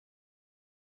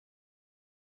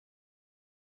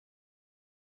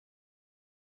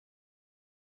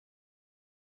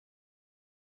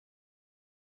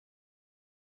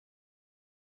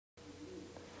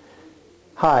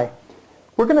Hi,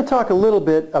 we're going to talk a little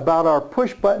bit about our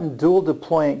push-button dual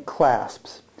deployant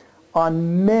clasps.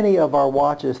 On many of our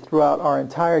watches throughout our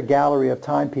entire gallery of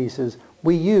timepieces,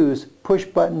 we use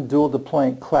push-button dual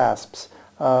deployant clasps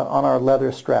on our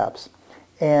leather straps.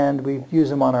 And we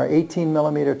use them on our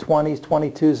 18mm, 20s,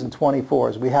 22s, and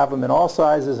 24s. We have them in all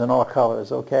sizes and all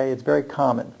colors, okay? It's very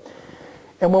common.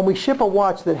 And when we ship a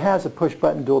watch that has a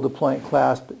push-button dual deployant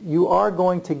clasp, you are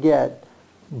going to get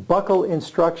buckle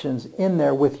instructions in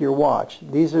there with your watch.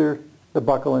 These are the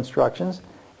buckle instructions,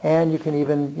 and you can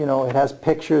even, it has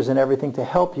pictures and everything to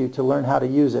help you to learn how to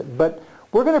use it. But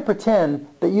we're going to pretend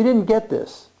that you didn't get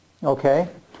this, okay?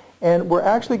 And we're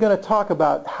actually going to talk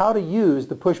about how to use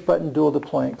the push-button dual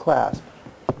deployant clasp.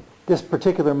 This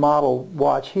particular model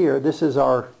watch here, this is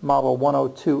our model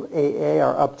 102AA,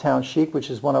 our Uptown Chic, which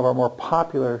is one of our more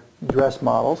popular dress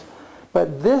models.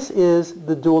 But this is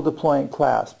the dual deployant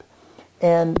clasp.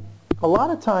 And a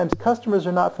lot of times customers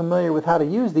are not familiar with how to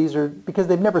use these because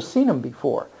they've never seen them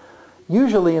before.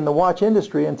 Usually in the watch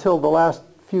industry, until the last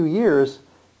few years,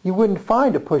 you wouldn't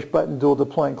find a push-button dual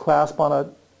deployant clasp on a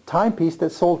timepiece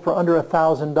that sold for under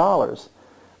 $1,000.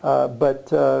 But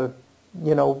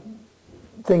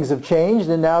things have changed,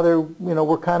 and now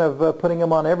we're kind of putting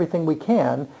them on everything we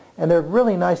can, and they're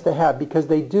really nice to have because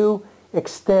they do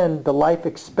extend the life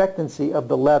expectancy of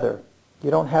the leather. You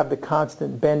don't have the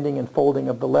constant bending and folding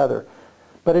of the leather.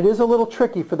 But it is a little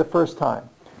tricky for the first time.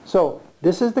 So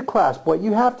this is the clasp. What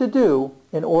you have to do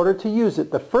in order to use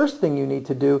it, the first thing you need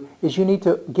to do is you need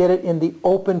to get it in the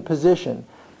open position.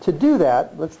 To do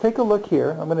that, let's take a look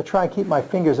here. I'm going to try and keep my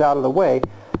fingers out of the way.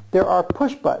 There are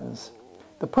push buttons.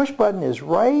 The push button is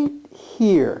right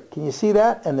here. Can you see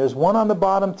that? And there's one on the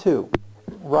bottom too,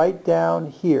 right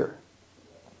down here.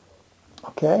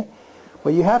 Okay?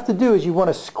 What you have to do is you want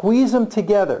to squeeze them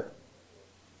together.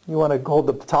 You want to hold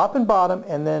the top and bottom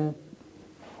and then,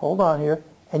 hold on here,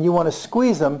 and you want to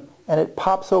squeeze them and it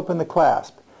pops open the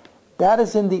clasp. That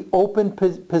is in the open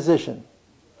position.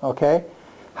 Okay?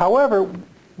 However,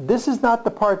 this is not the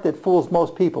part that fools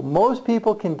most people. Most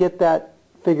people can get that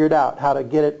figured out, how to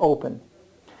get it open.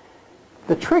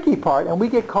 The tricky part, and we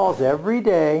get calls every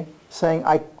day saying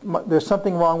there's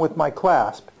something wrong with my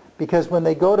clasp, because when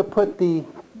they go to put the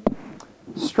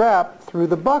strap through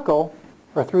the buckle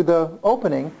or through the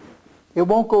opening, it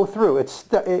won't go through. It's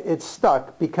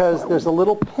stuck because there's a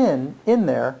little pin in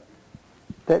there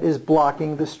that is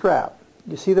blocking the strap.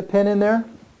 You see the pin in there?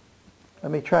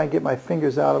 Let me try and get my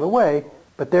fingers out of the way,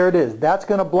 but there it is. That's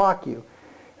going to block you.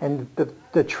 And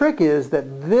the trick is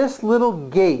that this little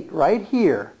gate right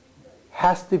here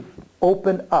has to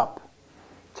open up.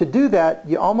 To do that,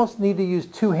 you almost need to use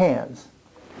two hands.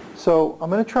 So I'm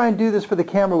going to try and do this for the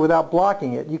camera without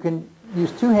blocking it. You can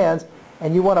use two hands,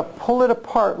 and you want to pull it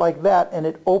apart like that, and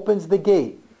it opens the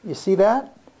gate. You see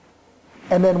that?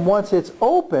 And then once it's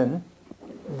open,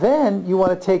 then you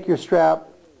want to take your strap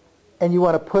and you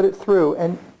want to put it through.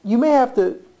 And you may have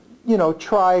to,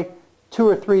 try 2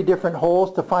 or 3 different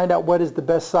holes to find out what is the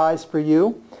best size for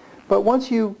you. But once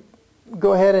you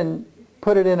go ahead and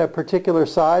put it in a particular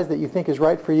size that you think is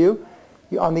right for you,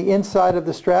 on the inside of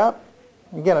the strap,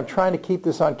 again, I'm trying to keep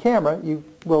this on camera, you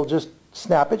will just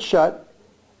snap it shut,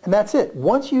 and that's it.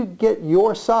 Once you get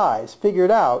your size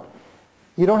figured out,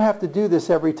 you don't have to do this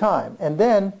every time. And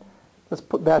then, let's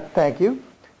put that, thank you.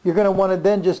 You're going to want to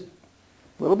then just,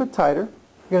 a little bit tighter,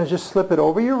 you're going to just slip it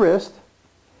over your wrist,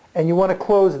 and you want to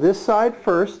close this side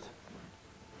first.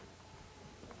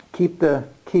 Keep the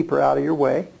keeper out of your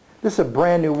way. This is a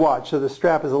brand new watch, so the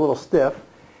strap is a little stiff.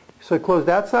 So close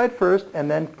that side first, and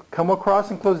then come across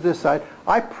and close this side.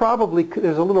 I probably could,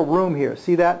 there's a little room here.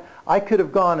 See that? I could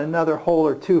have gone another hole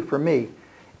or 2 for me.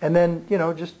 And then,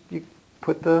 just you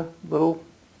put the little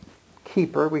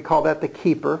keeper, we call that the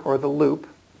keeper or the loop.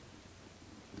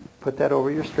 Put that over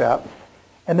your strap.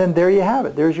 And then there you have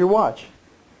it. There's your watch.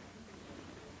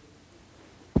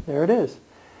 There it is.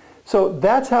 So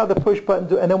that's how the push button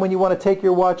do. And then when you want to take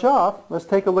your watch off, let's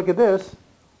take a look at this.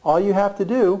 All you have to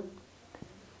do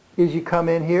is you come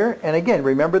in here, and again,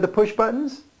 remember the push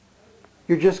buttons?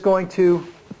 You're just going to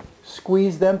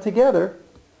squeeze them together,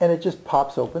 and it just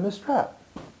pops open the strap.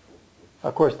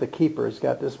 Of course, the keeper's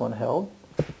got this one held.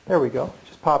 There we go. It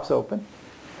just pops open,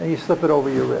 and you slip it over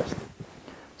your wrist.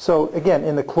 So again,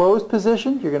 in the closed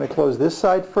position, you're going to close this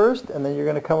side first, and then you're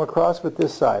going to come across with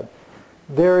this side.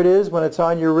 There it is when it's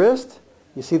on your wrist.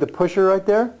 You see the pusher right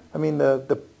there? I mean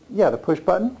the push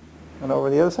button, and over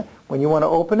the other side. When you want to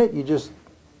open it, you just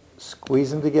squeeze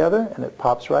them together and it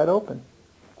pops right open.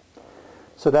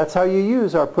 So that's how you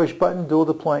use our push button dual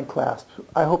deployant clasp.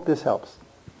 I hope this helps.